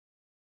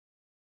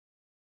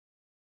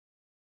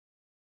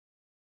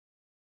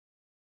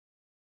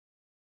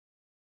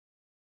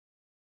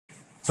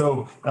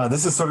So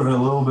this is sort of a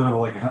little bit of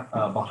like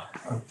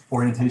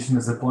orientation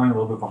to Zipline, a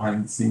little bit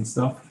behind the scenes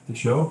stuff to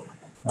show.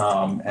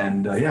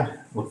 Yeah,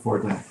 look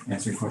forward to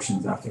answering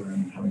questions after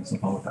and having some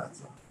fun with that.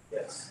 So.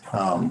 Yes.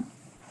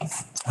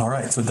 All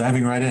right, so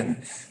diving right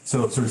in.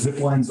 So sort of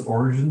Zipline's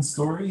origin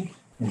story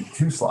in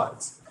 2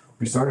 slides.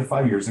 We started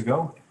 5 years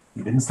ago.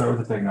 We didn't start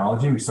with the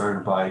technology. We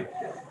started by,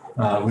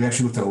 we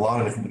actually looked at a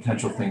lot of different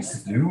potential things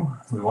to do.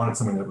 We wanted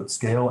something that would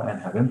scale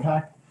and have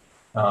impact.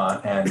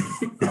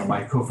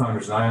 My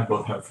co-founders and I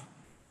both have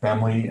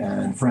family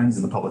and friends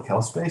in the public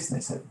health space, and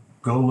they said,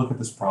 go look at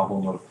this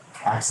problem of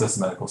access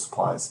to medical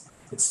supplies.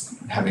 It's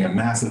having a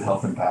massive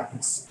health impact.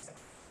 It's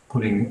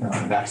putting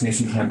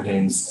vaccination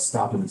campaigns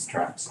stop in its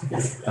tracks.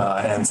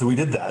 And so we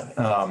did that.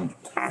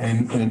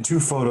 And in 2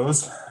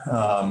 photos,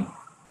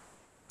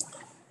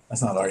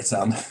 that's not the right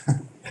sound.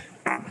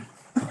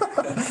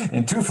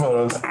 In 2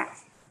 photos,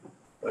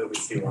 What do we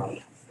see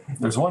wrong?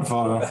 there's 1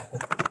 photo.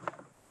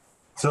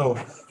 So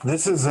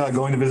this is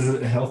going to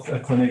visit a health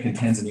clinic in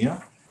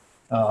Tanzania.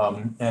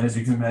 And as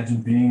you can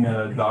imagine, being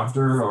a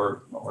doctor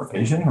or a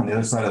patient on the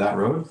other side of that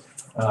road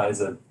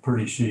is a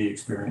pretty shitty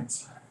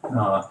experience.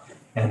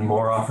 And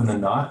more often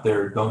than not, they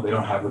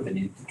don't have what they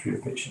need to treat a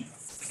patient.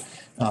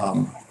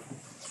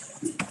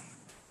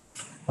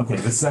 Okay,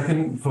 the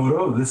second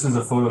photo, this is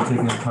a photo taken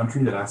in a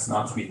country that asked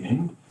not to be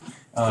named,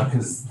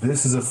 because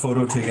this is a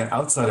photo taken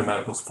outside a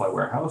medical supply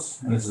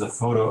warehouse, and this is a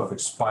photo of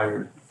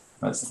expired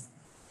medicine.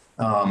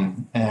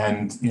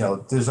 And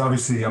there's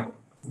obviously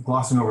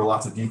glossing over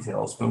lots of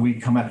details, but we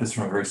come at this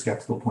from a very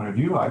skeptical point of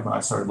view. When I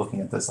started looking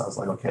at this, I was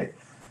like, okay,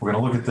 we're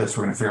going to look at this,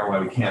 we're going to figure out why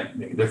we can't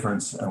make a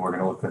difference, and we're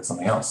going to look at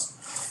something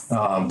else.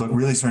 But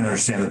really starting to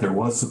understand that there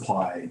was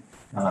supply,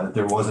 that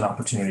there was an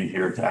opportunity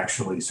here to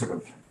actually sort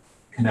of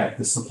connect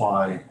the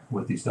supply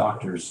with these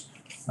doctors.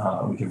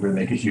 We could really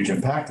make a huge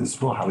impact. This is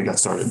how we got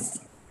started.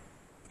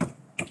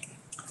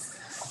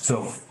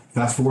 So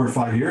fast forward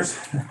 5 years.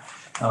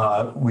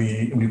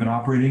 We've been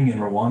operating in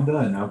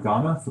Rwanda and now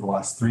Ghana for the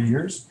last 3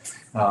 years.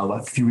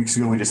 A few weeks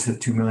ago, we just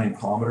hit 2 million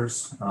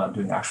kilometers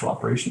doing actual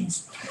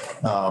operations.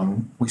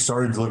 We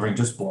started delivering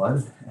just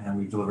blood, and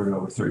we've delivered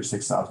over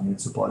 36,000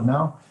 units of blood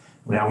now.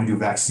 Now we do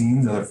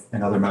vaccines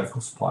and other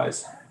medical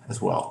supplies as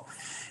well.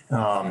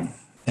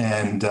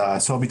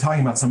 So I'll be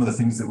talking about some of the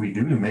things that we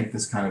do to make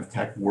this kind of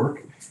tech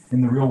work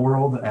in the real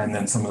world, and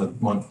then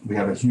we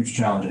have a huge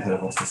challenge ahead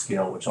of us to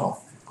scale, which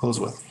I'll close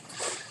with.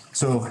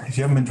 So if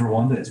you haven't been to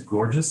Rwanda, it's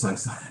gorgeous. I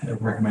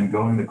recommend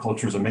going. The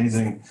culture is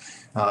amazing.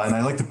 And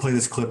I like to play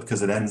this clip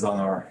because it ends on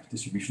our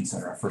distribution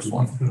center, our first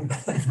one.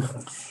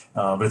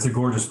 But it's a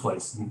gorgeous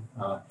place.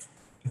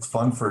 It's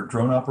fun for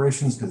drone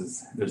operations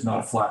because there's not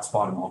a flat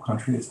spot in the whole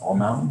country. It's all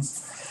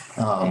mountains.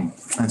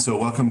 And so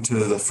welcome to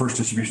the first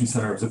distribution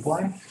center of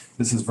Zipline.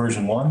 This is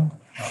version 1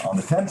 on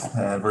the tent,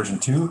 version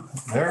 2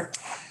 there.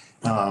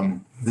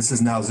 This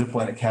is now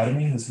Zipline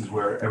Academy. This is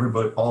where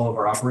all of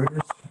our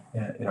operators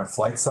in our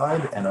flight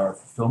side and our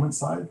fulfillment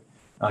side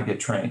get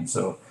trained.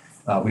 So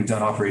we've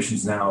done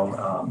operations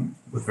now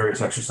with various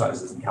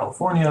exercises in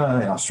California,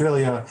 in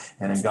Australia,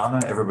 and in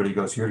Ghana. Everybody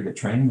goes here to get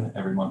trained.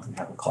 Every month we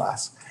have a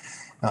class.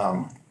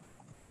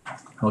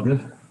 All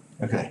good?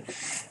 Okay.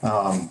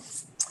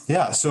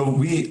 Yeah, so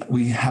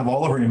we have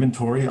all of our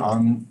inventory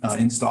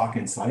in stock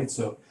in site.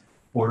 So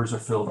orders are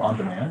filled on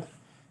demand.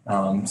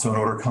 So an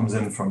order comes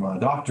in from a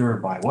doctor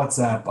by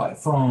WhatsApp, by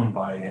phone,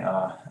 by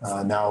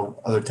now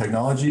other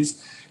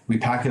technologies. We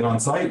pack it on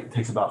site. It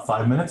takes about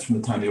 5 minutes from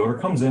the time the order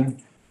comes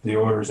in. The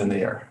order is in the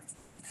air.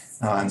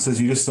 And so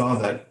as you just saw,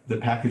 that the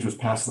package was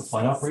past the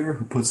flight operator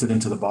who puts it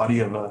into the body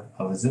of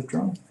a zip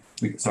drone.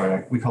 We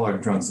call our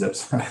drone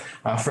zips. I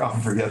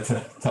often forget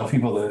to tell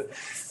people the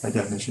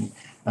definition.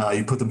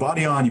 You put the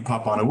body on, you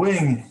pop on a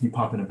wing, you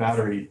pop in a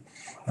battery.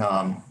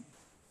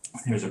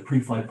 Here's a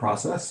pre-flight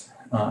process,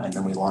 and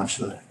then we launch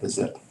the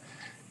zip.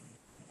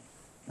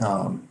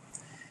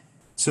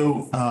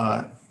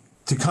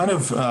 To kind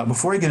of,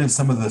 before I get into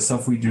some of the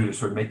stuff we do to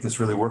sort of make this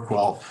really work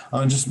well,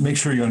 just make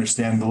sure you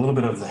understand a little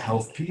bit of the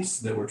health piece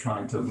that we're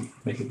trying to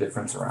make a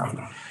difference around.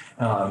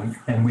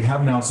 And we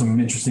have now some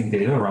interesting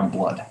data around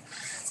blood.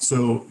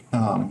 So,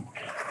 I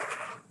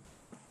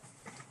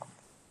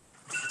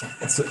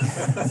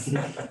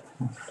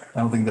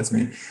don't think that's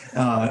me.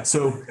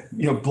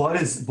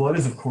 Blood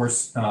is of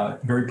course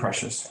very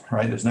precious,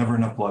 right? There's never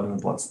enough blood in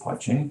the blood supply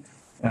chain.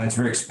 And it's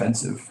very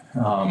expensive.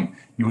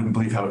 You wouldn't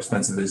believe how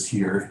expensive it is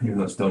here, even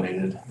though it's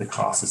donated. The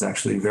cost is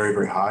actually very,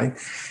 very high.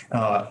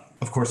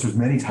 Of course, there's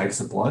many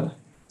types of blood,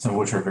 some of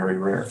which are very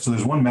rare. So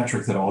there's one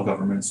metric that all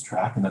governments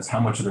track, and that's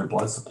how much of their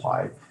blood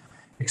supply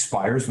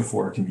expires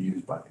before it can be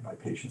used by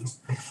patients.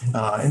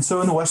 And so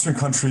in the Western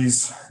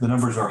countries, the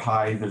numbers are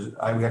high.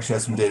 We actually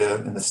have some data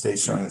in the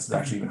States showing this is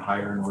actually even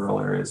higher in rural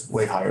areas,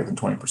 way higher than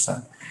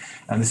 20%.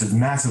 And this is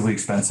massively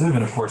expensive.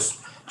 And of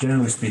course,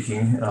 generally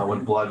speaking,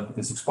 when blood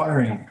is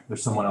expiring,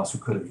 there's someone else who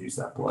could have used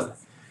that blood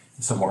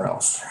somewhere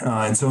else.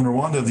 And so in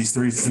Rwanda, these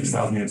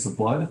 36,000 units of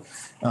blood,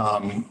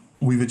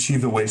 we've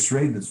achieved a waste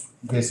rate that's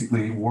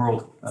basically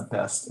world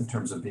best in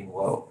terms of being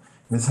low.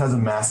 This has a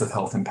massive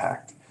health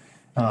impact.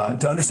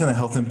 To understand the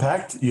health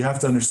impact, you have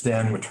to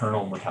understand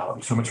maternal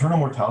mortality. So maternal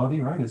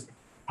mortality, right, is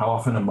how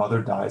often a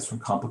mother dies from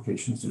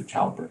complications due to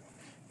childbirth.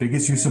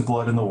 Biggest use of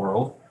blood in the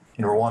world.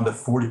 In Rwanda,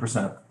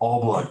 40% of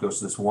all blood goes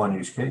to this one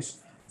use case.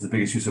 It's the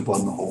biggest use of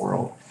blood in the whole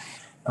world.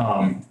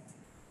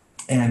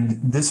 And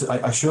this,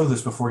 I show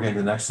this before getting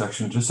to the next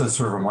section, just as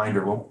sort of a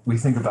reminder. Well, we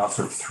think about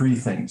sort of three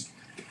things.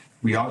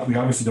 We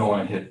obviously don't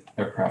want to hit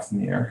aircraft in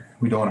the air.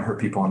 We don't want to hurt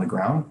people on the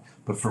ground.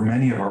 But for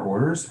many of our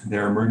orders,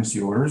 they're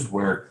emergency orders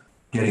where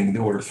getting the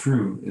order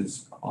through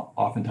is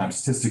oftentimes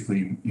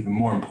statistically even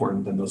more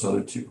important than those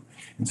other two.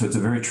 And so it's a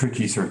very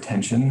tricky sort of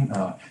tension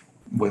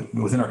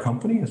within our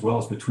company, as well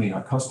as between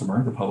our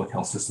customer, the public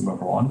health system of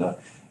Rwanda,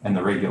 and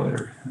the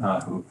regulator,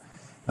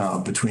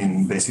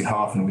 between basically how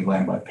often we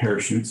land by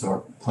parachute. So our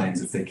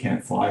planes, if they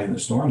can't fly in the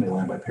storm, they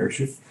land by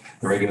parachute.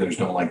 The regulators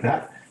don't like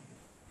that.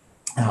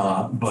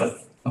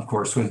 But of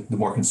course, the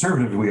more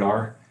conservative we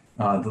are,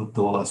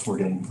 the less we're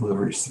getting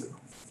deliveries through.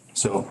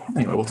 So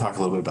anyway, we'll talk a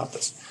little bit about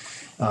this.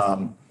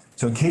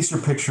 So in case you're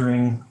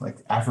picturing like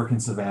African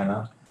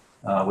savanna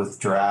with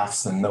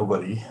giraffes and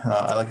nobody,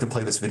 I like to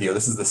play this video.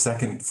 This is the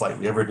second flight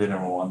we ever did in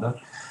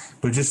Rwanda,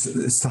 but just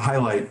it's to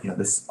highlight,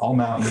 this all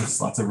mountains,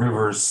 lots of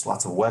rivers,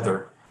 lots of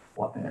weather.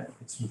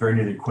 It's very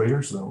near the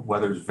equator, so the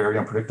weather is very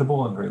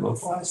unpredictable and very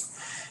localized.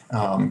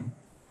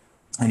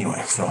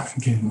 Anyway, so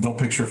don't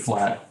picture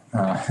flat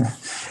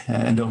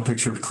and don't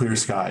picture clear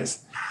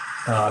skies.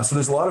 So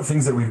there's a lot of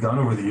things that we've done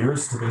over the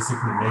years to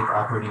basically make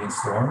operating in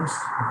storms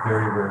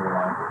very, very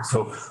reliable.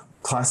 So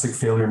classic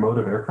failure mode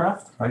of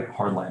aircraft, right?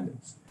 Hard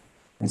landings.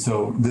 And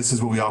so this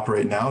is what we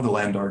operate now to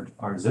land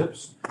our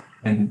zips.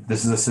 And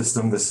this is a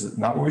system, this is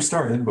not where we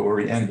started, but where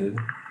we ended,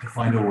 to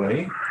find a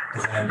way to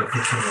land a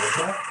fixed wing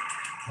aircraft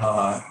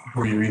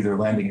where you're either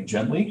landing it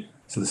gently.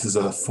 So this is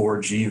a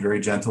 4G, very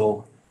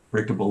gentle,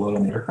 predictable load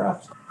on the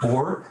aircraft,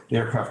 or the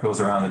aircraft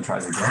goes around and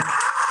tries again.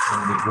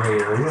 And the gray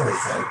area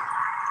is like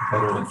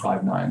better than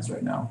 5 nines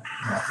right now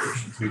in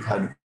operations.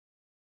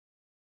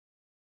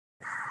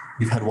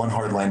 We've had one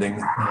hard landing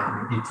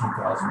and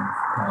 18,000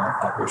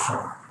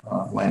 operational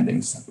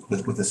landings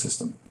with the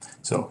system.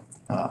 So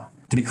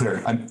to be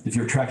clear, if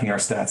you're tracking our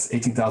stats,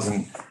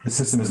 18,000, the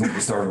system isn't what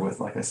we started with,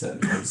 like I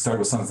said. We started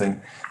with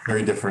something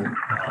very different.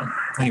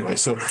 Anyway,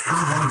 so this is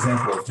one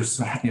example of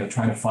just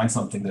trying to find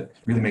something that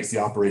really makes the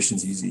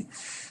operations easy.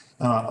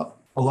 A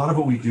lot of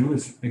what we do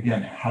is,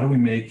 again, how do we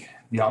make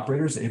the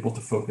operators able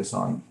to focus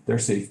on their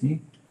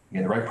safety,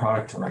 the right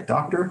product to the right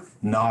doctor,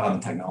 not on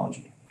the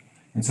technology.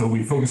 And so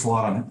we focus a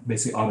lot on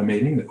basically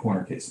automating the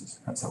corner cases.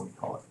 That's how we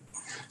call it.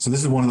 So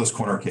this is one of those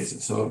corner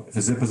cases. So if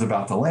a zip is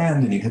about to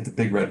land and you hit the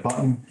big red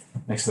button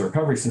next to the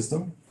recovery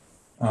system,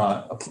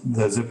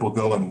 the zip will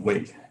go and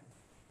wait.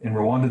 In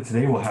Rwanda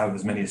today, we'll have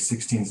as many as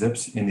 16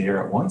 zips in the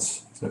air at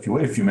once. So if you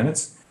wait a few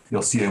minutes,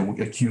 you'll see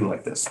a queue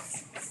like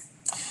this.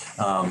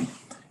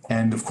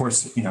 And of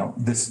course,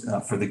 this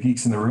for the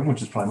geeks in the room,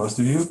 which is probably most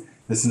of you,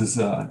 this is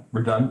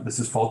redundant, this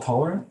is fault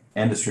tolerant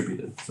and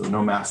distributed. So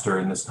no master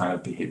in this kind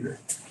of behavior.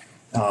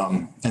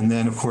 And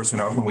then of course,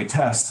 when we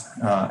test,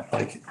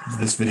 like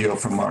this video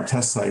from our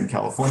test site in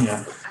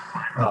California,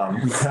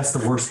 we test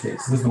the worst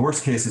case. The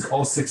worst case is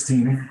all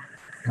 16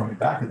 coming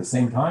back at the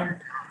same time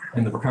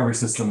and the recovery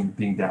system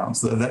being down.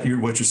 So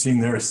what you're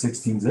seeing there is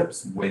 16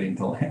 zips waiting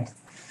to land.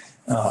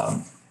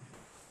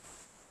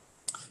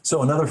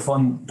 So another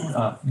fun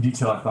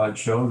detail I thought I'd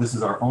show, this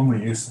is our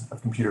only use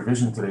of computer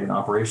vision today in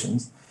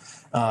operations,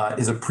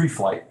 is a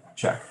pre-flight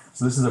check.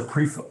 So this is a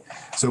pre-flight.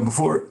 So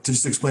to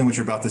just explain what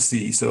you're about to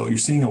see. So you're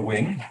seeing a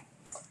wing.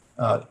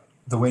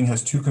 The wing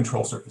has 2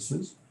 control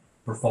surfaces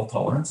for fault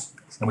tolerance.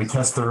 And we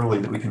test thoroughly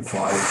that we can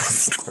fly with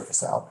the control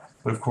surface out.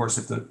 But of course,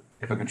 if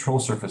a control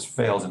surface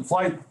fails in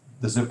flight,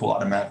 the zip will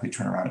automatically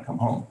turn around and come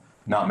home,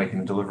 not making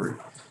the delivery.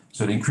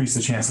 So to increase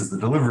the chances the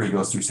delivery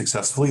goes through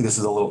successfully, this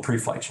is a little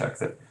pre-flight check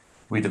that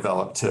we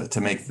developed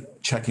to make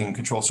checking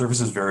control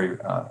surfaces very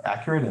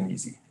accurate and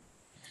easy.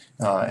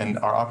 And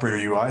our operator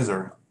UIs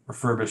are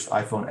refurbished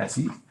iPhone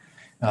SE.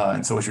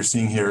 And so what you're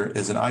seeing here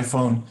is an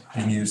iPhone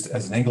being used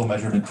as an angle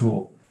measurement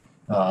tool.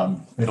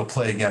 It'll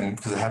play again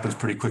because it happens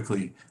pretty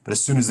quickly. But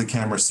as soon as the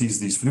camera sees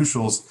these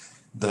fiducials,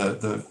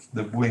 the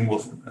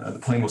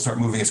plane will start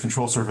moving its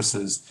control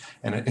surfaces.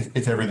 And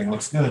if everything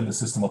looks good, the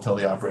system will tell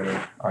the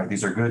operator, all right,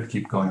 these are good,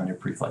 keep going on your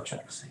pre-flight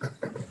checks.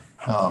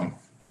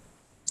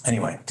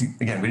 Anyway,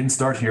 again, we didn't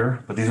start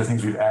here, but these are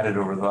things we've added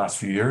over the last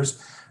few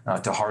years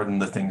to harden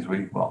the things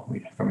we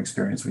from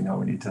experience, we know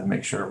we need to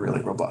make sure are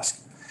really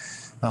robust.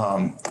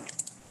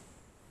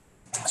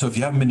 So if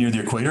you haven't been near the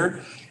equator,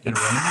 it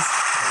rains.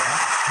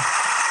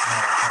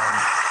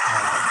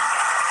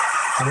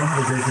 I don't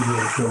have a great video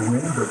to show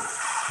wind, but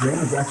rain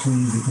is actually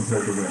easy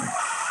compared to wind.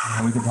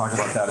 And we can talk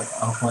about that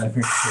offline if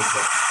you're interested,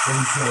 but let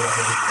me show you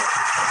that.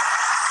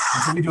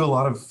 And so we do a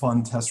lot of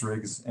fun test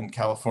rigs in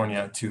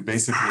California to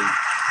basically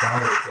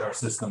validate that our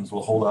systems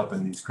will hold up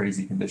in these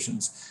crazy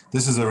conditions.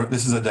 This is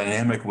a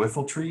dynamic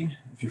wiffle tree.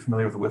 If you're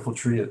familiar with a wiffle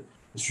tree, it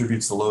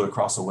distributes the load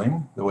across a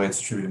wing the way it's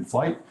distributed in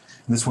flight.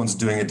 And this one's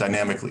doing it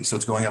dynamically. So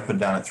it's going up and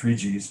down at 3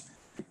 Gs,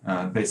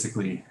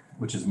 basically,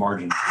 which is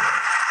margin.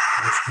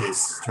 in this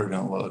case,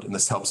 turbulent load. And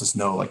this helps us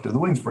know, like, do the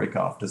wings break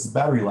off? Does the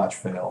battery latch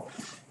fail?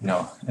 You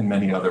know, and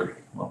many other,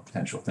 well,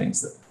 potential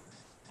things that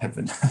have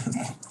been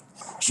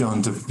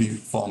shown to be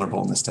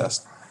vulnerable in this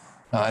test.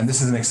 And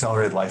this is an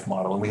accelerated life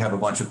model. And we have a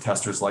bunch of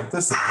testers like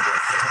this that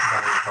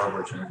have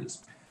hardware changes,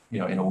 you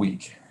know, in a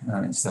week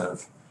instead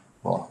of,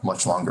 well,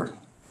 much longer.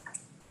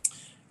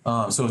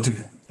 As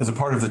a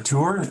part of the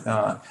tour,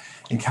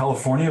 in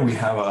California, we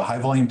have a high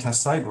volume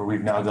test site where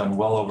we've now done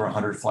well over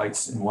 100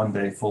 flights in one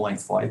day, full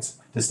length flights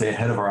to stay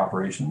ahead of our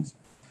operations.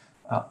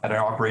 At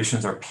our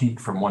operations, our peak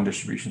from one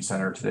distribution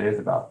center today is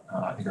about,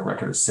 I think our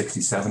record is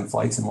 67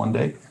 flights in one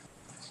day.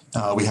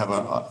 We have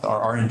our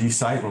R&D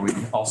site where we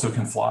also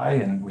can fly,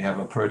 and we have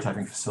a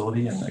prototyping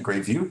facility and a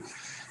great view,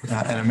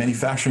 and a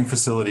manufacturing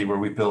facility where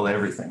we build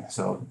everything.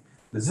 So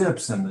the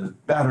zips and the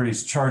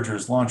batteries,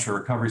 chargers, launcher,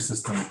 recovery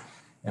system,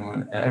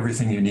 and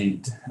everything you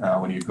need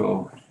when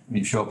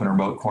you show up in a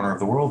remote corner of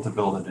the world to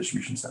build a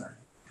distribution center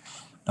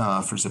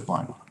for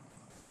Zipline.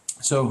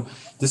 So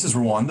this is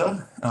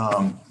Rwanda.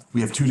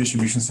 We have 2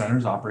 distribution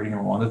centers operating in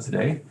Rwanda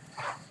today.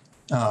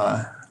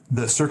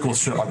 The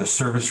circles are the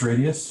service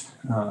radius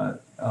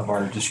of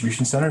our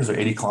distribution centers, are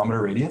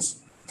 80-kilometer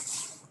radius.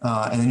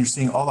 And then you're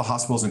seeing all the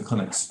hospitals and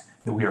clinics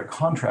that we are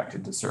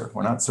contracted to serve.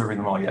 We're not serving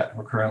them all yet.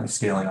 We're currently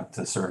scaling up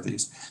to serve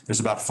these. There's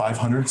about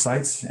 500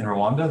 sites in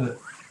Rwanda that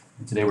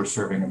today we're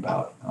serving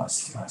about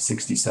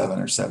 67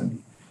 or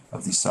 70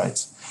 of these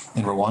sites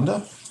in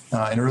Rwanda.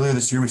 And earlier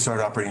this year, we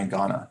started operating in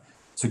Ghana.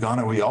 So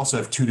Ghana, we also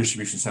have 2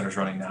 distribution centers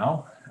running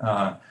now.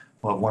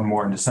 We'll have one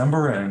more in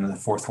December and the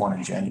 4th one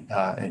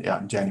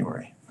in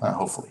January,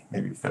 hopefully,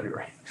 maybe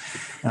February.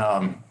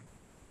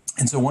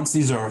 And so once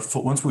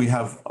we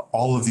have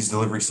all of these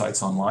delivery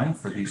sites online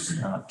for these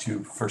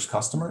 2 first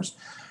customers,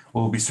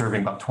 we'll be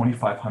serving about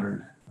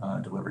 2,500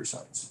 delivery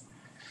sites.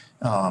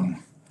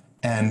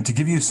 And to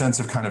give you a sense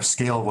of kind of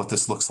scale of what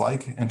this looks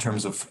like in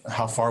terms of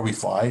how far we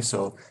fly,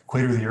 so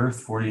equator of the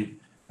Earth,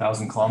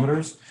 40,000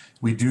 kilometers.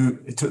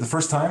 It took the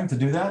first time to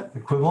do that,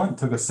 equivalent,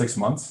 took us 6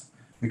 months.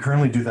 We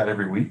currently do that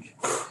every week.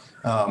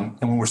 And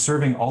when we're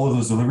serving all of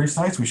those delivery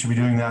sites, we should be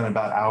doing that in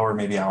about an hour,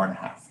 maybe hour and a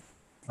half,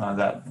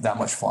 that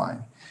much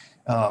flying.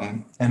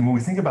 And when we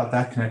think about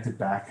that connected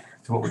back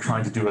to what we're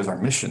trying to do as our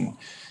mission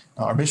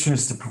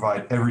is to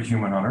provide every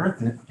human on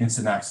Earth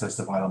instant access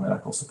to vital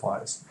medical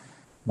supplies.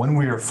 When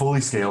we are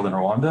fully scaled in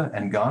Rwanda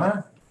and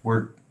Ghana,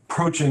 we're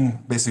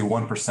approaching basically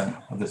 1%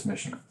 of this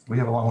mission. We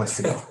have a long ways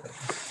to go.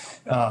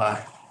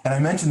 And I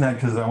mentioned that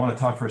because I want to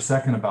talk for a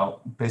second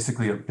about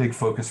basically a big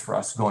focus for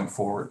us going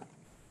forward.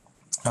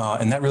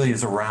 And that really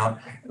is around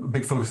a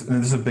big focus, and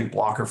this is a big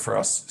blocker for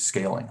us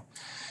scaling.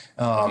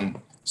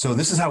 So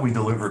this is how we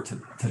deliver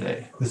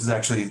today. This is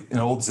actually an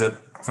old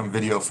zip from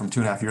video from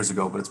 2.5 years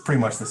ago, but it's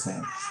pretty much the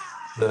same.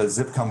 The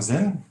zip comes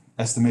in,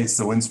 estimates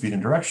the wind speed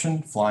and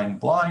direction, flying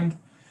blind,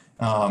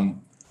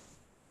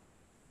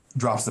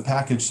 drops the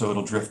package so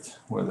it'll drift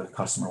where the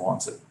customer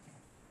wants it.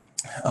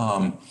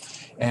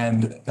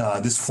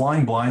 This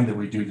flying blind that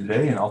we do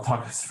today, and I'll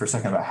talk for a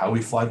second about how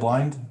we fly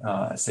blind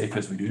as safe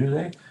as we do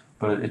today,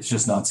 but it's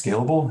just not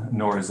scalable,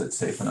 nor is it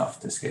safe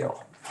enough to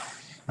scale.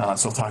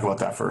 So I'll talk about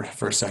that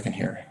for a second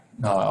here.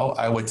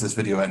 I'll wait till this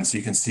video ends so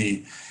you can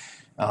see,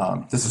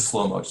 this is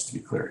slow-mo, just to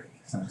be clear.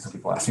 Some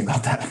people ask me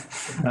about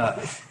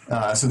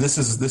that. So this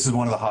is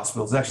one of the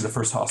hospitals. It's actually the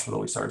first hospital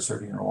we started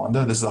serving in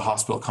Rwanda. This is a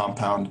hospital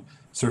compound,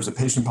 serves a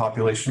patient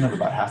population of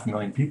about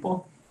 500,000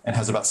 people, and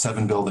has about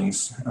 7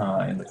 buildings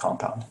in the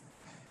compound.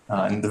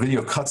 And the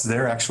video cuts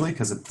there actually,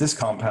 because at this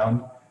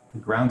compound, the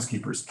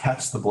groundskeepers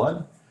catch the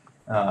blood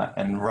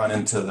and run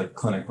into the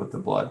clinic with the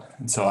blood.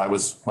 And so I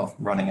was,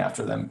 running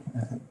after them.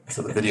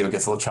 So the video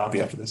gets a little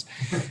choppy after this.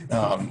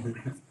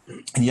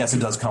 And yes, it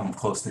does come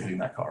close to hitting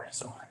that car.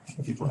 So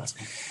people ask.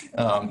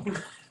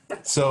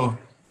 So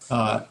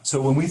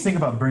when we think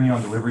about bringing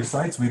on delivery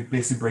sites, we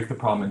basically break the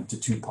problem into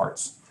 2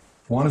 parts.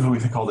 One is what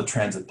we call the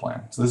transit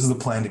plan. So this is the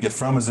plan to get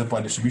from a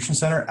Zipline distribution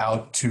center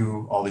out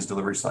to all these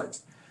delivery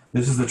sites.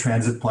 This is the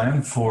transit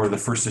plan for the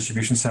first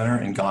distribution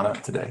center in Ghana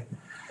today.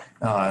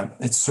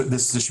 This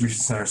distribution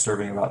center is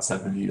serving about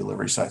 70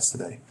 delivery sites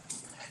today.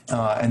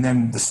 And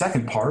then the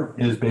second part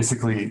is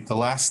basically the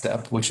last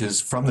step, which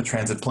is from the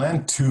transit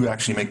plan to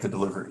actually make the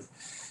delivery.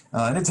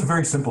 And it's a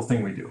very simple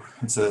thing we do.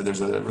 There's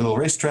a little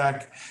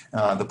racetrack.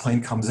 The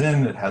plane comes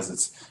in, it has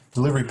its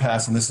delivery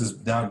pass, and this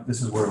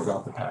is where it'll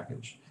drop the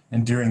package.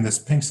 And during this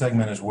pink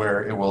segment is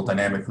where it will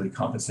dynamically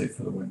compensate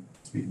for the wind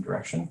speed and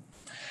direction.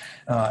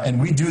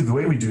 And the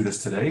way we do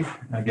this today,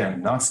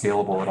 again, not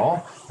scalable at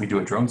all. We do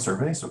a drone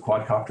survey, so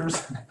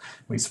quadcopters.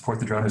 We support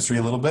the drone industry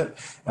a little bit,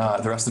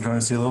 the rest of the drone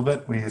industry a little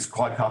bit. We use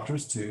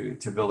quadcopters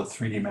to build a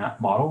 3D map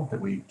model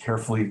that we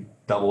carefully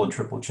double and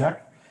triple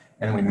check.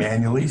 And we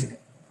manually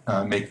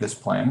make this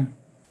plan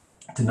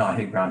to not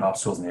hit ground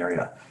obstacles in the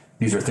area.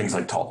 These are things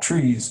like tall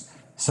trees,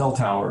 cell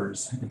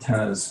towers,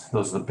 antennas.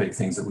 Those are the big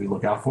things that we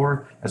look out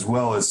for, as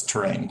well as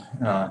terrain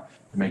to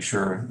make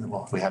sure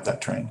we have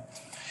that terrain.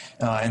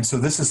 And so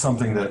this is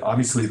something that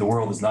obviously the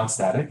world is not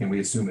static, and we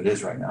assume it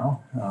is right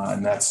now,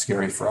 and that's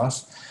scary for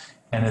us.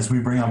 And as we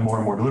bring on more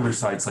and more delivery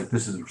sites, like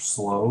this is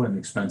slow and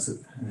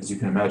expensive. And as you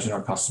can imagine,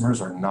 our customers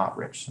are not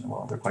rich.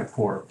 Well, they're quite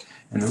poor.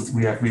 And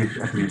we have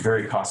to be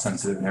very cost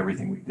sensitive in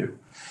everything we do.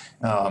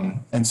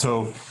 And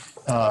so,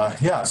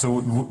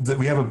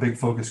 we have a big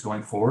focus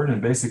going forward.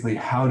 And basically,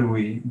 how do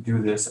we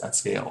do this at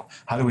scale?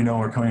 How do we know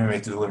when we're coming to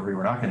make the delivery,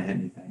 we're not going to hit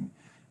anything?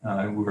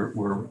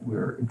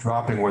 We're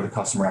dropping where the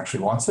customer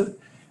actually wants it.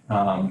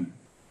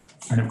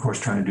 And of course,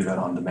 trying to do that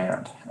on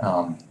demand.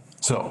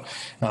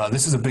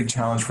 This is a big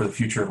challenge for the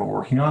future of what we're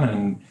working on.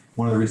 And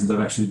one of the reasons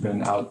I've actually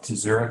been out to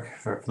Zurich,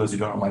 for those who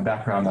don't know my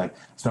background, I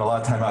spent a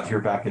lot of time out here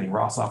back getting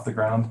Ross off the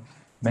ground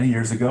many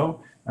years ago.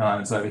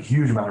 And so I have a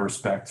huge amount of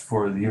respect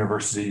for the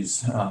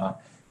universities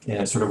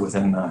sort of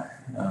within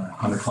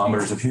 100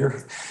 kilometers of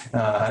here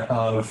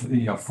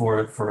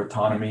for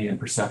autonomy and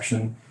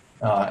perception.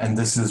 And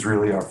this is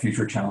really our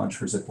future challenge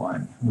for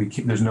Zipline.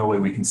 There's no way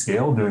we can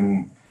scale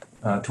doing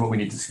to what we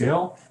need to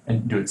scale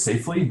and do it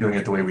safely, doing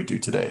it the way we do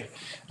today.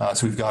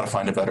 So we've got to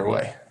find a better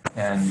way.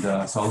 And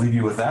so I'll leave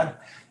you with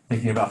that,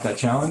 thinking about that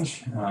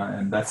challenge.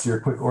 And that's your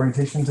quick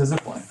orientation to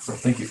Zipline. So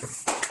thank you.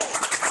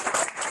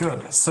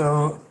 Good.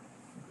 So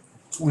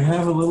we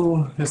have a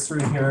little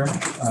history here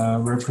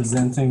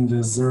representing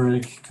the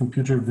Zurich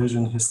computer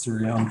vision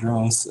history on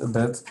drones a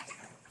bit.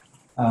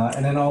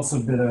 And then also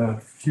a bit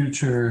of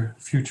future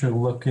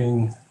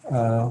looking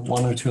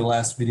one or two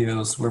last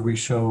videos where we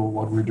show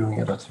what we're doing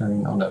at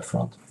Auterion on that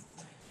front.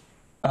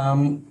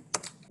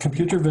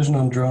 Computer vision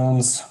on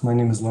drones. My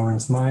name is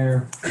Lorenz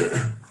Meier.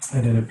 I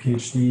did a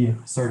PhD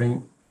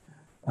starting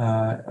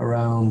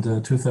around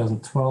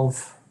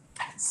 2012.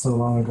 So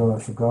long ago I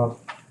forgot.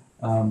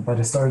 But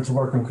I started to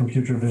work on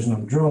computer vision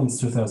on drones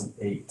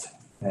 2008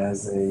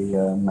 as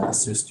a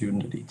master's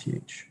student at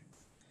ETH.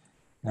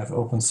 I've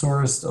open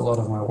sourced a lot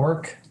of my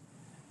work,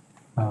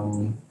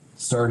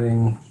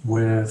 starting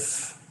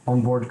with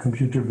onboard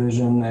computer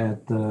vision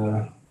at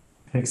the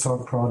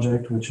Pixhawk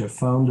project, which I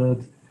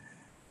founded.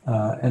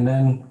 And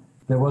then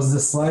there was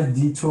this slight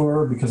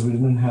detour because we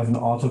didn't have an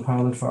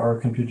autopilot for our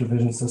computer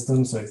vision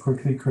system, so I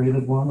quickly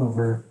created one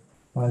over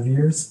 5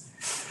 years.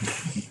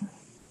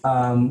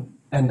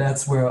 And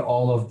that's where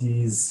all of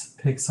these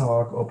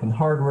Pixhawk, open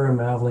hardware,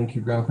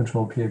 Mavlink, ground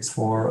control,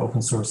 PX4,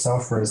 open source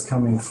software is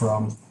coming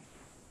from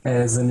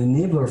as an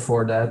enabler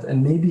for that.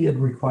 And maybe it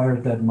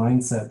required that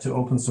mindset to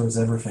open source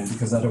everything,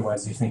 because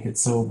otherwise you think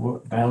it's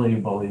so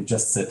valuable, you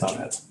just sit on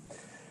it.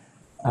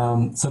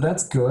 So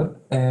that's good.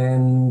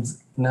 And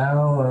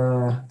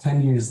now,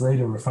 10 years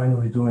later, we're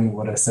finally doing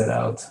what I set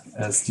out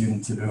as a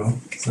student to do.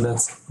 So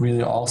that's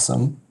really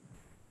awesome.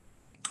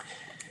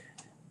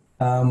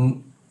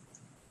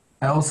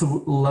 I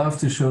also love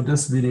to show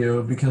this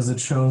video because it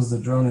shows the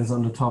drone is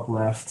on the top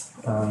left,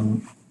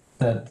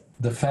 that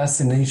the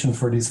fascination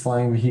for these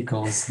flying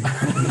vehicles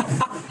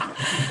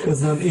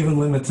is not even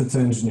limited to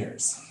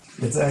engineers.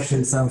 It's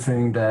actually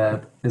something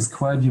that is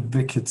quite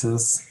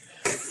ubiquitous.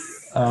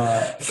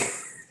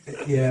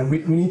 Yeah, we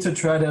need to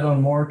try that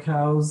on more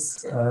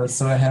cows,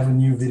 so I have a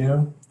new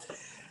video.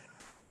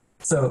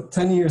 So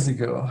 10 years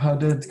ago, how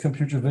did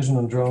computer vision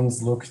on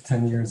drones look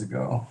 10 years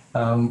ago?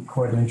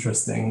 Quite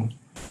interesting.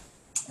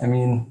 I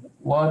mean,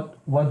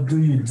 what do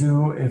you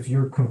do if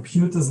your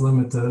compute is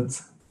limited,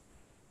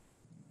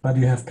 but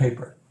you have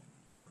paper?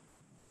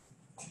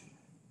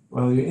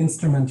 Well, you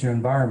instrument your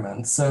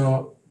environment.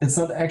 So it's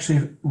not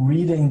actually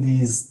reading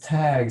these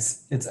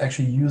tags, it's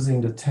actually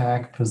using the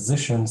tag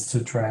positions to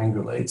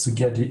triangulate. So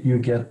you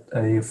get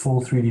a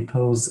full 3D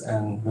pose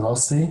and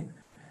velocity.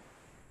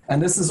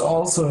 And this is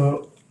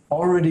also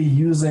already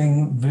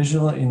using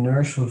visual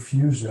inertial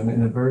fusion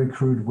in a very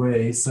crude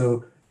way.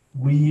 So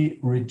we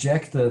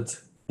rejected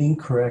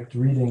incorrect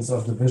readings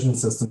of the vision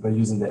system by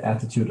using the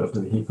attitude of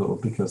the vehicle,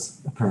 because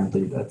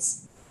apparently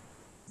that's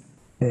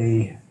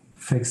a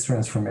fixed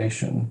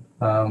transformation.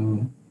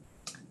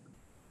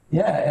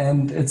 Yeah,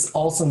 and it's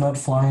also not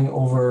flying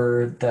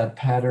over that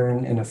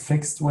pattern in a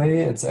fixed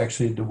way. It's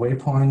actually the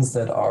waypoints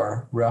that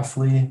are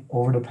roughly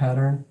over the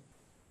pattern,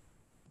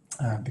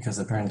 because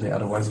apparently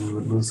otherwise we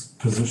would lose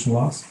position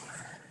loss.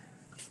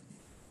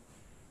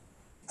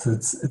 So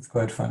it's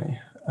quite funny.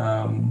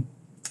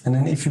 And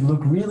then if you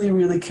look really,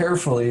 really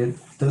carefully,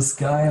 this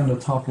guy on the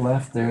top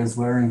left there is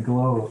wearing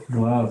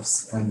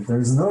gloves, and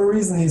there's no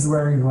reason he's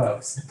wearing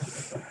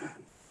gloves.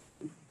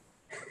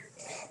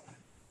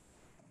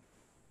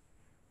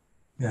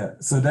 Yeah,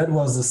 so that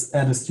was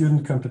at a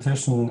student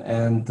competition,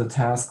 and the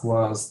task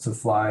was to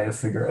fly a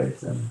figure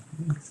eight, and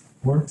it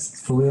works,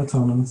 it's fully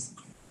autonomous.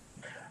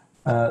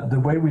 The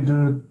way we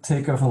do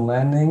takeoff and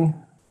landing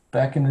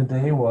back in the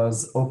day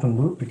was open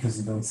loop, because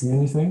you don't see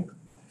anything.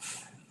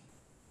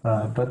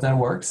 But that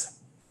works.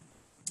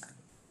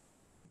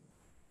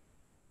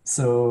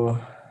 So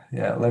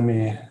yeah, let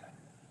me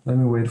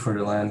wait for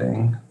the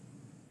landing.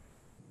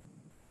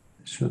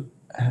 It should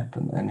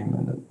happen any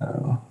minute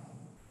now.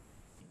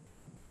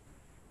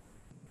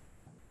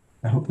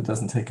 I hope it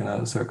doesn't take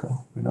another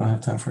circle. We don't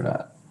have time for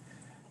that.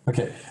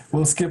 Okay,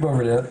 we'll skip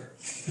over that.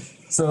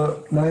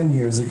 So 9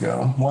 years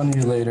ago, 1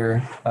 year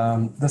later,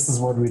 this is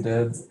what we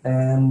did.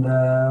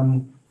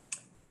 And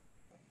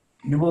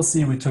you will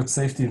see we took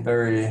safety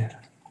very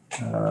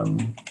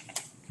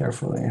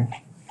carefully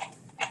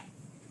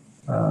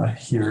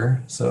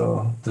here.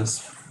 So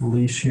this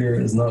leash here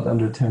is not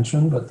under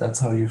tension, but that's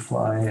how you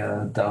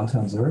fly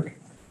downtown Zurich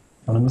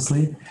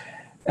autonomously.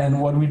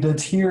 And what we did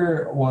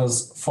here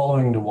was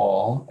following the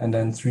wall and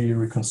then 3D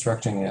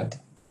reconstructing it.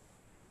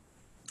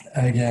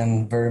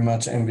 Again, very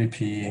much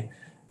MVP.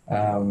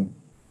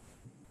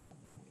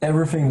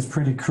 Everything is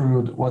pretty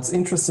crude. What's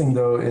interesting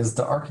though is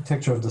the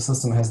architecture of the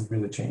system hasn't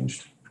really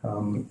changed.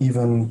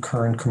 Even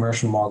current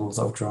commercial models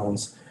of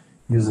drones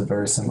use a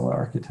very similar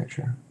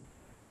architecture.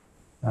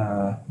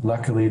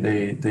 Luckily,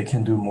 they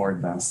can do more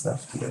advanced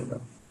stuff today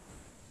though.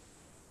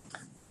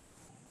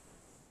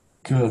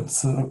 Good,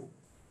 so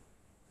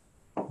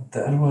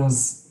that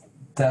was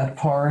that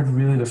part,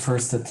 really the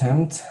first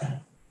attempt.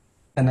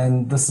 And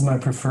then this is my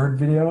preferred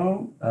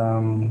video.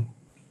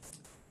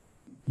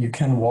 You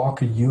can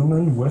walk a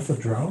human with a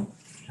drone.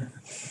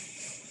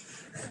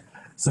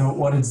 So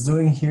what it's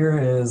doing here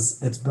is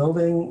it's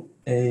building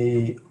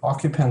a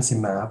occupancy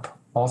map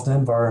of the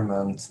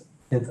environment.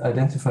 It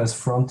identifies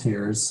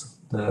frontiers,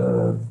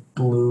 the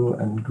blue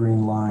and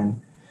green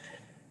line,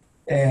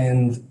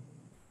 and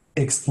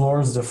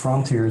explores the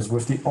frontiers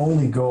with the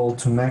only goal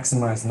to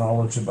maximize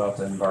knowledge about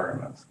the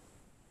environment.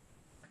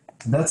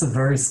 That's a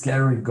very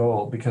scary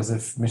goal, because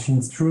if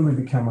machines truly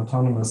become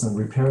autonomous and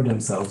repair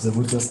themselves, it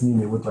would just mean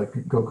they would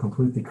like go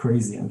completely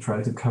crazy and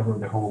try to cover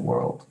the whole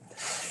world.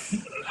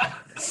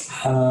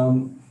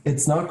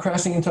 It's not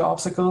crashing into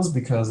obstacles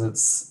because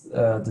it's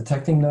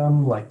detecting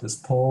them, like this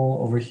pole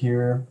over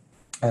here,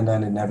 and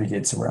then it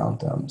navigates around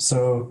them.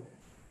 So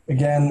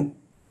again,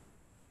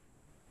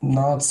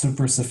 not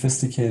super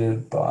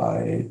sophisticated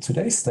by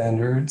today's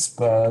standards,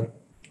 but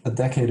a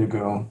decade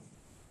ago,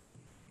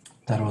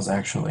 that was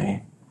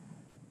actually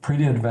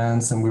pretty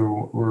advanced, and we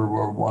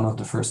were one of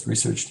the first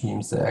research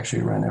teams that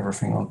actually ran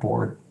everything on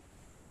board.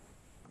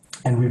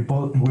 And we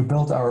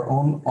built our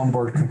own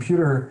onboard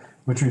computer,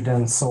 which we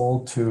then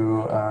sold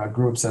to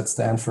groups at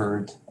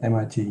Stanford,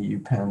 MIT,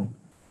 UPenn.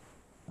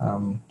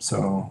 The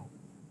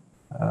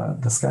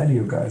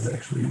Skydio guys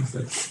actually used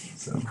it.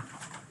 So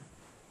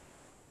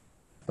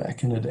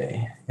back in the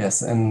day,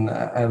 yes. And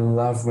I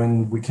love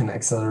when we can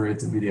accelerate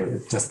the video;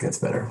 it just gets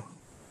better.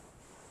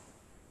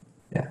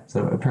 Yeah,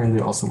 so apparently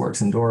it also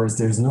works indoors.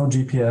 There's no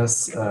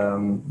GPS.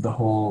 The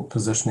whole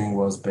positioning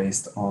was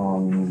based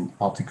on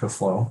optical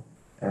flow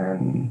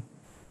and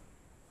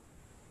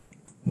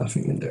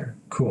nothing in there.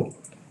 Cool.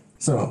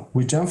 So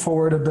we jump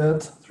forward a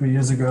bit 3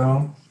 years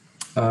ago.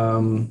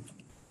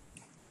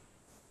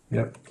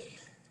 Yep.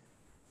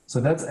 So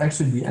that's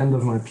actually the end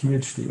of my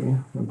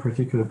PhD. I'm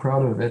particularly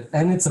proud of it.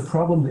 And it's a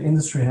problem the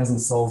industry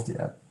hasn't solved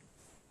yet.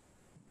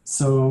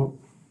 So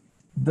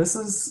this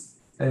is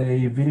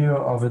a video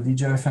of a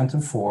DJI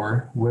Phantom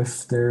 4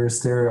 with their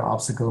stereo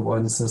obstacle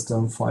avoidance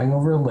system flying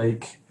over a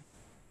lake.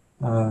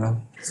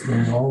 It's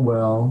going all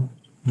well,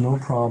 no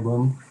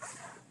problem.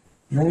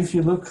 And then if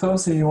you look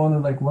closer, you wonder,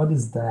 like, what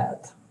is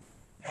that?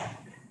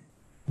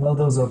 Well,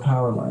 those are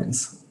power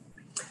lines.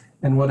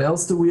 And what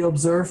else do we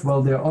observe?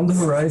 Well, they're on the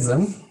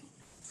horizon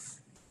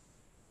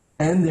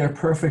and they're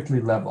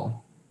perfectly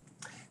level.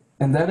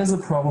 And that is a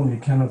problem you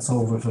cannot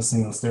solve with a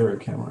single stereo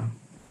camera.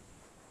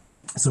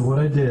 So what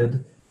I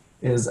did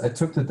is I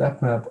took the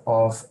depth map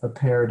of a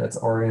pair that's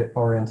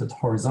oriented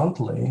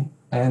horizontally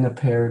and a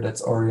pair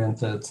that's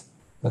oriented,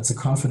 that's a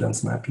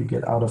confidence map you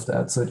get out of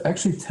that. So it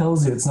actually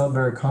tells you it's not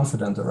very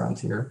confident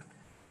around here.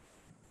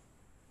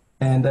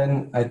 And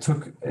then I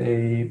took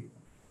a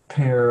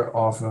pair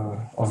of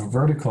a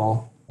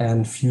vertical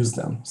and fused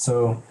them.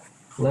 So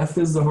left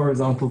is the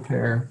horizontal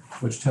pair,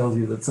 which tells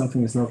you that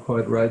something is not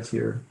quite right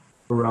here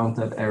around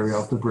that area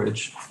of the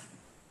bridge.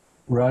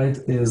 Right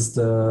is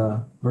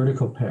the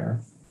vertical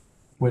pair,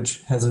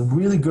 which has a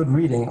really good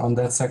reading on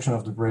that section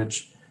of the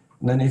bridge.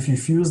 And then if you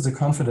fuse the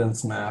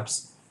confidence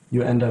maps,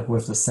 you end up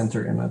with the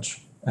center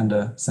image and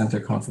the center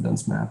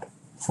confidence map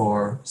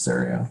for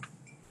stereo.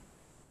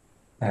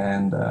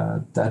 And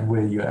that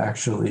way you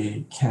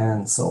actually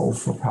can solve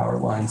for power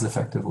lines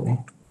effectively.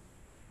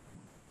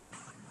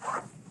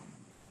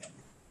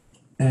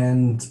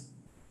 And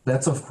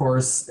that's of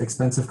course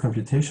expensive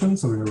computation,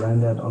 so we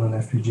ran that on an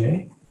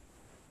FPGA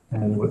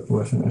and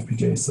with an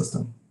FPGA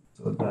system.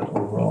 So that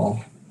overall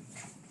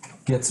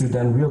gets you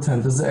then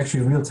real-time. This is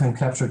actually real-time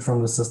captured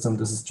from the system.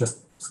 This is just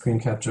screen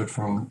captured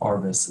from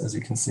Orbis, as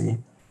you can see.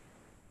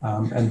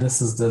 And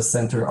this is the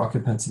center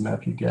occupancy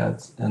map you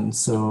get. And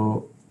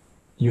so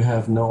you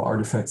have no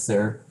artifacts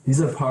there.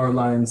 These are power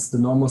lines. The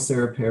normal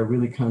stereo pair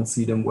really can't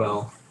see them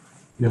well.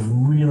 You have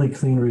really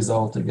clean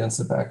result against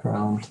the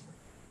background.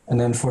 And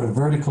then for the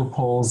vertical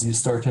poles, you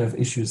start to have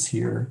issues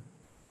here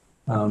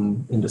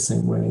in the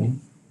same way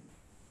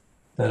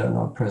that are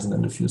not present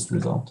in the fused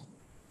result.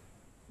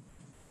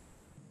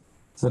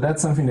 So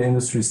that's something the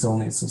industry still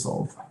needs to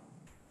solve.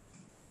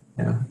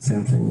 Yeah,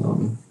 same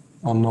thing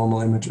on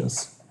normal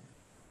images.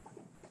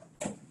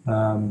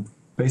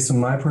 Based on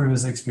my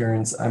previous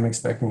experience, I'm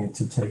expecting it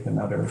to take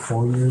another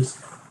 4 years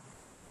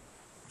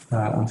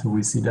until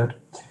we see that.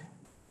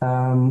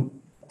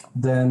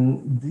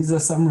 then these are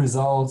some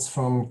results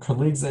from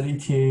colleagues at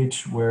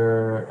ETH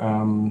where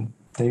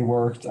they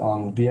worked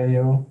on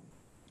VIO.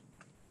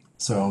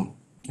 So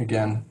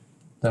again,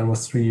 that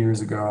was 3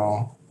 years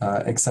ago.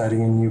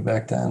 Exciting and new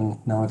back then.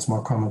 Now it's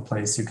more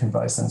commonplace. You can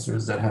buy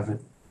sensors that have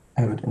it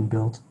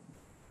inbuilt.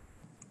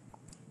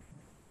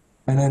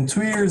 And then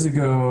 2 years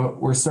ago,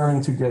 we're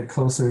starting to get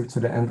closer to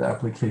the end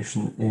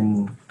application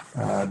in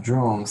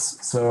drones.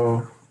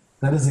 So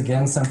that is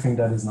again something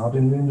that is not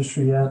in the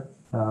industry yet.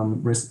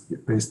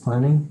 Risk-based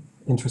planning,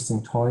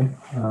 interesting toy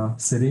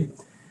city.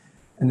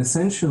 And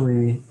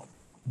essentially,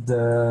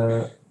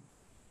 the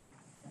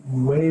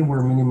way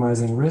we're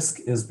minimizing risk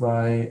is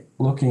by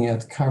looking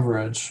at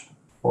coverage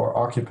or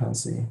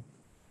occupancy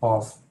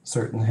of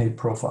certain height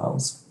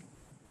profiles.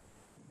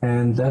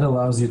 And that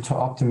allows you to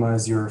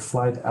optimize your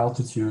flight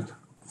altitude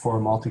for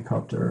a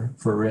multicopter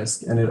for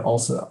risk. And it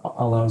also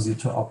allows you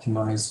to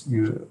optimize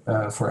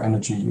for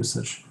energy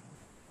usage.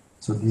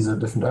 So these are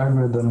different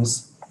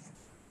algorithms.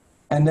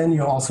 And then we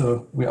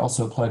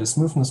also apply the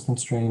smoothness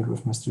constraint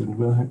with my student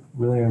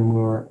William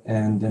Moore,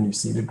 and then you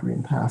see the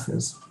green path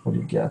is what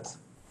you get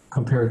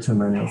compared to a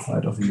manual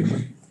flight of a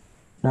human.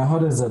 Now, how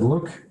does that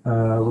look?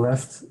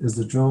 Left is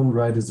the drone,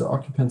 right is the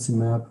occupancy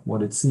map,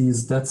 what it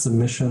sees. That's the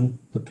mission,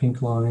 the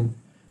pink line.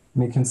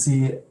 And you can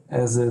see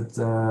as it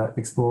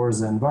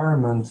explores the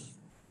environment,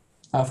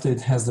 after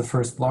it has the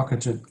first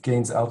blockage, it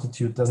gains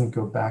altitude, doesn't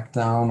go back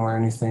down or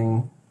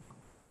anything.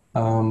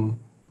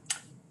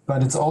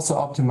 But it's also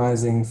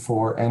optimizing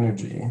for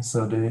energy.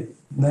 So the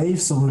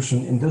naive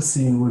solution in this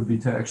scene would be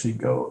to actually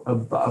go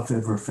above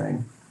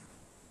everything.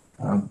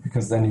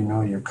 Because then you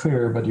know you're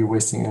clear, but you're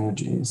wasting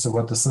energy. So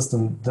what the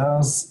system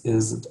does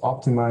is it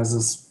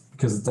optimizes,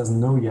 because it doesn't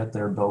know yet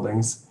there are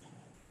buildings.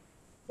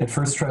 It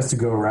first tries to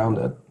go around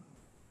it,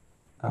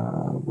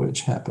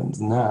 which happens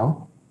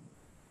now.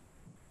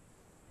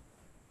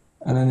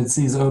 And then it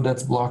sees, oh,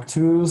 that's block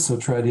 2, so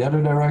try the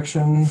other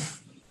direction.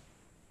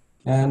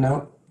 And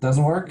no,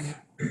 doesn't work.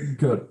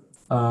 Good.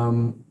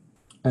 And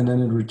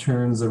then it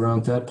returns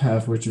around that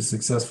path, which is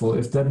successful.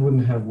 If that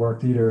wouldn't have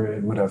worked either,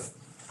 it would have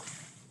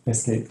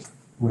escaped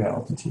with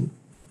altitude.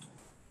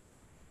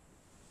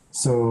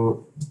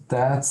 So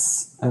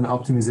that's an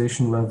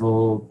optimization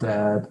level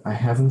that I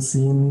haven't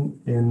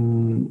seen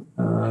in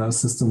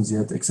systems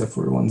yet, except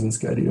for the ones in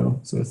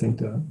Skydio. So I think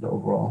the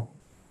overall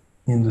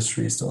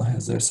industry still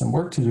has there some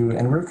work to do,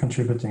 and we're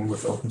contributing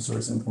with open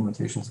source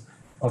implementations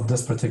of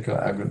this particular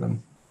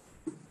algorithm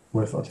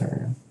with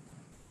Auterion.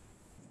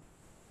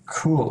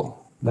 Cool.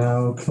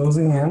 Now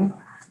closing in,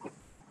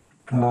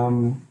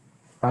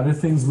 other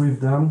things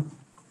we've done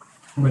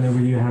whenever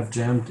you have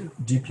jammed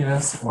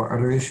GPS or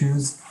other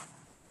issues,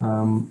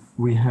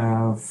 we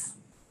have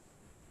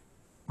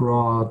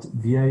brought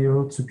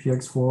VIO to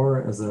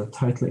PX4 as a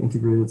tightly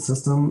integrated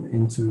system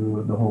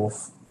into the whole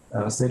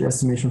state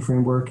estimation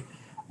framework.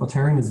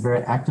 Auterion is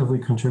very actively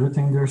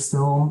contributing there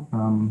still,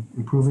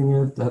 improving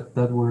it.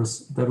 That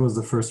was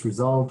the first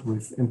result.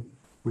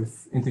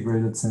 We've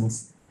integrated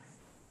since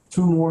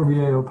 2 more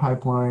VIO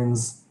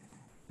pipelines,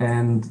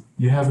 and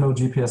you have no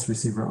GPS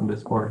receiver on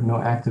this, or no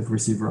active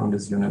receiver on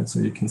this unit, so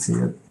you can see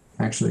it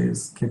actually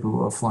is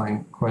capable of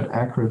flying quite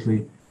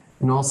accurately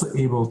and also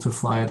able to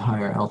fly at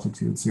higher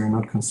altitudes. So you're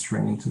not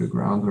constrained to the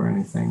ground or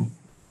anything.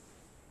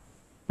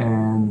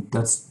 And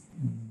that's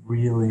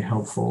really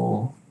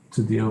helpful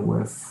to deal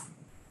with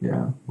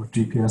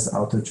GPS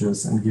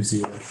outages, and gives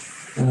you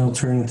an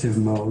alternative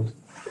mode.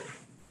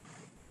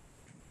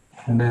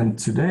 And then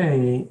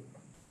today,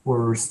 what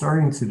we're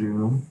starting to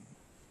do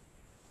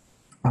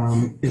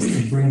is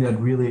to bring that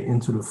really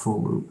into the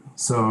full loop.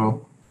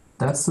 So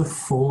that's the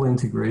full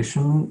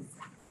integration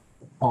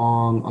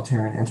on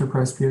Auterion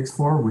Enterprise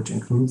PX4, which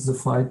includes the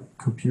flight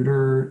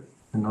computer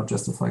and not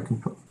just the flight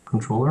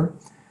controller.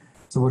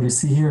 So what you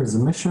see here is a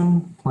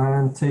mission,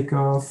 plan,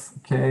 takeoff,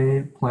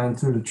 okay, plan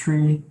through the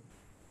tree.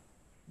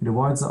 It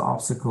avoids the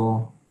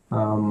obstacle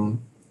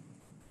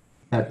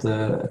at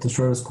the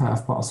shortest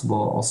path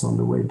possible, also on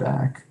the way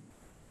back.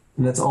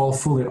 And that's all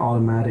fully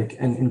automatic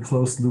and in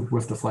closed loop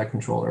with the flight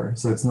controller.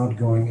 So it's not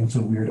going into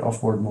weird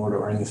offboard mode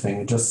or anything.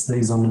 It just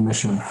stays on the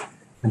mission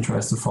and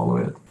tries to follow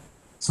it.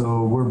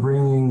 So we're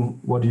bringing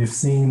what you've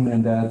seen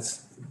in that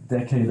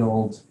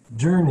decade-old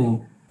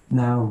journey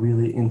now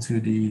really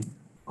into the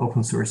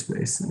open source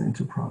space and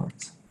into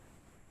products.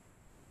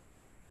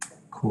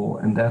 Cool,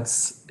 and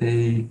that's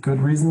a good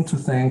reason to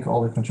thank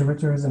all the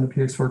contributors in the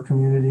PX4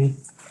 community.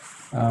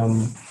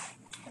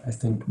 I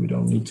think we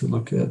don't need to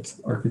look at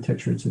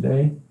architecture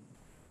today,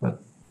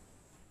 but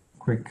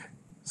quick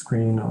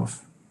screen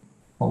of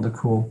all the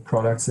cool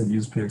products that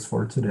use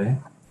PX4 today.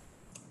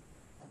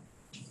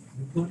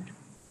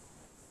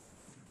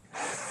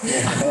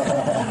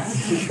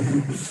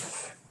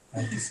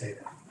 How'd you say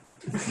that?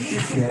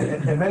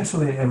 Yeah,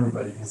 eventually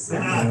everybody uses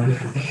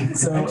it.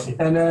 So,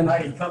 and then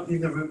You can't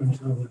leave the room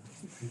until.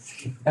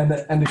 and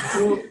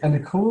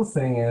the cool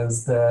thing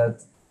is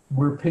that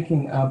we're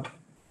picking up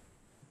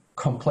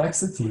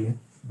complexity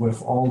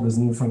with all this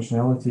new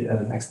functionality at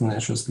an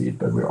exponential speed,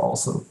 but we're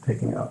also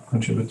picking up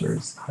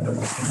contributors at an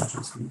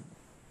exponential speed.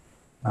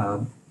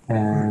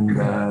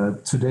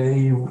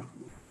 Today,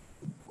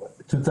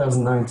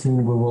 2019,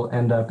 we will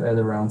end up at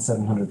around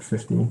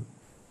 750.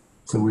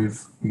 So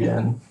we've,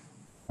 again,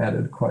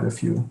 added quite a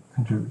few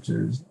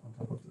contributors on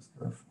top of this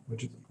curve,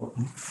 which is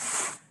important.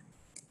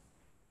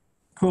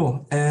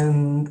 Cool.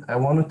 And I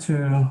wanted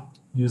to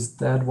use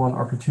that one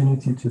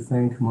opportunity to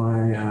thank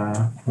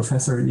my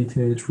professor at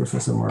ETH,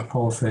 Professor Mark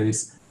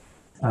Paulface,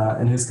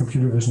 and his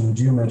computer vision and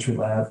geometry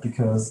lab,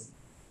 because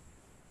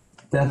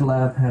that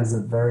lab has a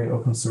very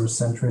open source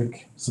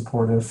centric,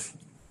 supportive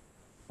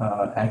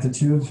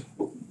attitude.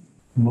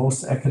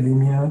 Most in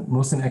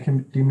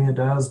academia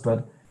does,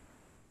 but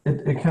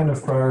it kind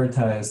of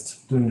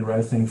prioritized doing the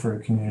right thing for a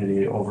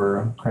community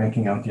over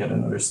cranking out yet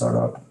another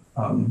startup,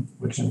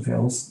 which then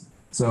fails.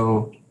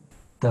 So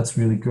that's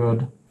really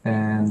good.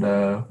 And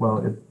well,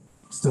 it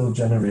still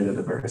generated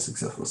a very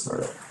successful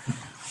startup.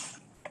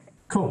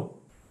 Cool.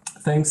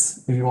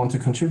 Thanks. If you want to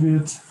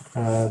contribute,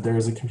 there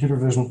is a computer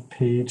vision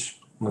page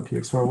on the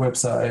PX4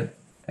 website,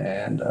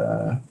 and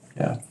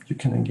yeah, you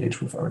can engage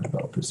with our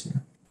developers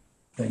here.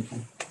 Thank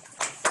you.